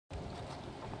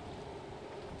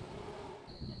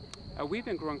We've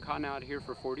been growing cotton out here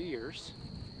for 40 years,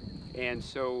 and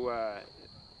so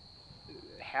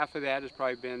half of that has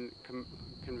probably been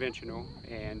conventional,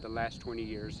 and the last 20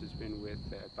 years has been with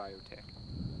biotech.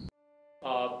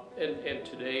 And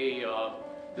today,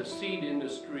 the seed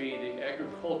industry, the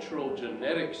agricultural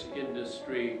genetics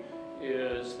industry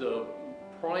is the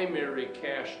primary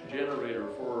cash generator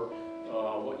for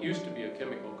what used to be a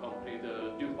chemical company,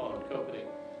 the DuPont company.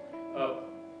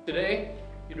 Today,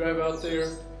 you drive out there,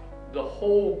 the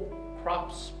whole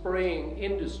crop spraying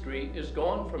industry is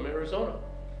gone from Arizona.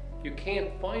 You can't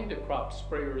find a crop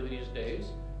sprayer these days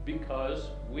because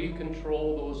we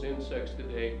control those insects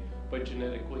today by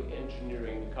genetically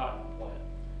engineering the cotton plant.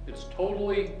 It's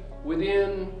totally,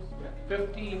 within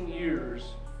 15 years,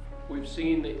 we've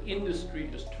seen the industry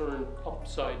just turn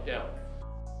upside down.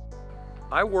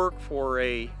 I work for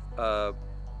a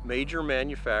major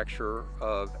manufacturer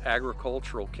of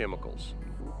agricultural chemicals.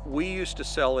 We used to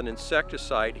sell an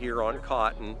insecticide here on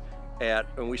cotton and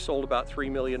we sold about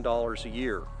 $3 million a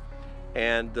year.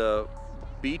 And the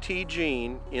Bt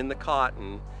gene in the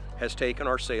cotton has taken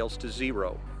our sales to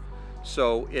zero.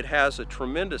 So it has a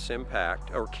tremendous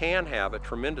impact, or can have a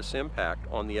tremendous impact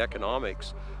on the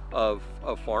economics of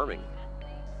farming.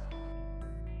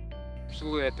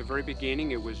 Absolutely, at the very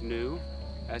beginning it was new,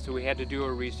 so we had to do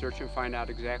our research and find out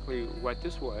exactly what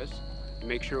this was, and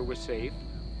make sure it was safe.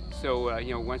 So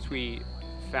once we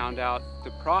found out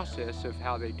the process of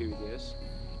how they do this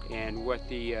and what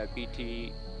the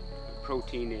Bt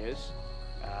protein is,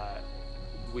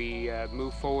 we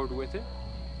moved forward with it,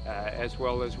 as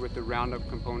well as with the Roundup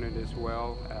component as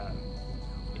well.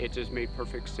 It just made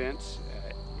perfect sense.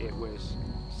 It was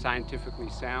scientifically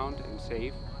sound and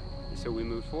safe, and so we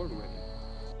moved forward with it.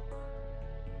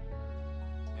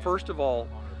 First of all,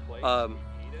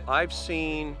 I've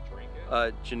seen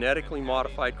genetically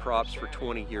modified crops for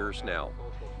 20 years now,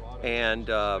 and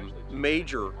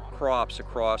major crops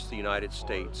across the United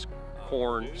States: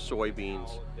 corn,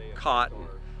 soybeans, cotton,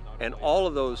 and all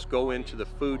of those go into the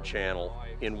food channel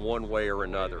in one way or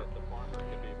another.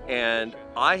 And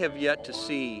I have yet to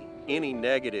see any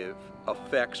negative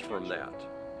effects from that.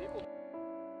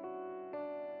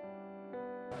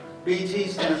 Bt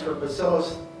stands for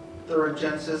Bacillus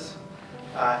thuringiensis,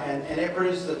 and it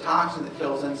produces a toxin that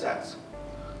kills insects.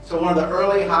 So one of the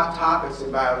early hot topics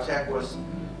in biotech was,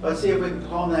 let's see if we can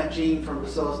clone that gene from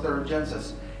Bacillus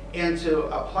thuringiensis into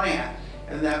a plant,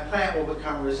 and that plant will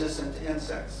become resistant to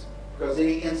insects, because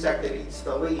any insect that eats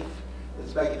the leaf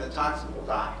that's making the toxin will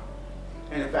die.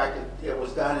 And in fact, it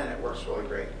was done, and it works really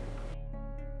great.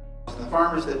 The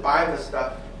farmers that buy this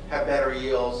stuff have better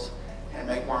yields and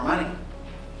make more money,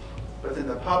 but then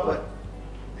the public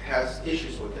has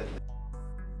issues with it.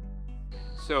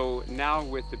 So now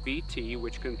with the Bt,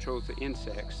 which controls the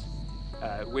insects,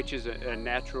 which is a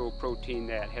natural protein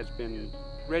that has been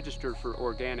registered for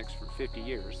organics for 50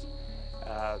 years,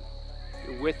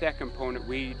 with that component,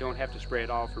 we don't have to spray it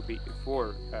all for pink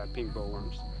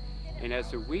bollworms. And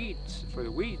as the weeds,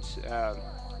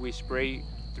 we spray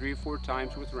 3 or 4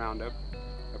 times with Roundup,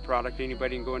 a product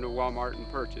anybody can go into Walmart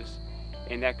and purchase,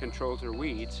 and that controls their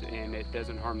weeds and it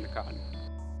doesn't harm the cotton.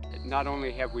 Not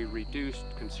only have we reduced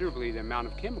considerably the amount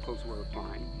of chemicals we're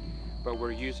applying, but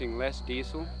we're using less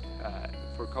diesel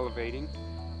for cultivating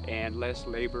and less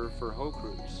labor for hoe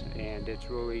crews, and it's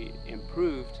really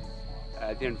improved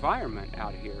the environment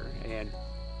out here and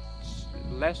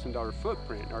lessened our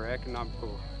footprint, our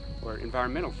economical or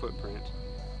environmental footprint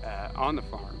on the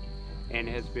farm, and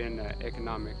has been an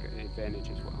economic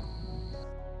advantage as well.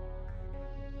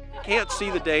 Can't see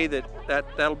the day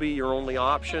that'll be your only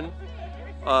option,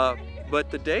 but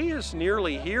the day is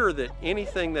nearly here that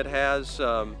anything that has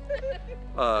a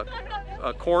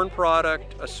corn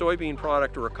product, a soybean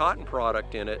product, or a cotton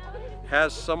product in it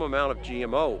has some amount of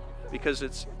GMO, because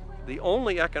it's the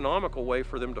only economical way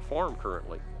for them to farm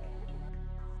currently.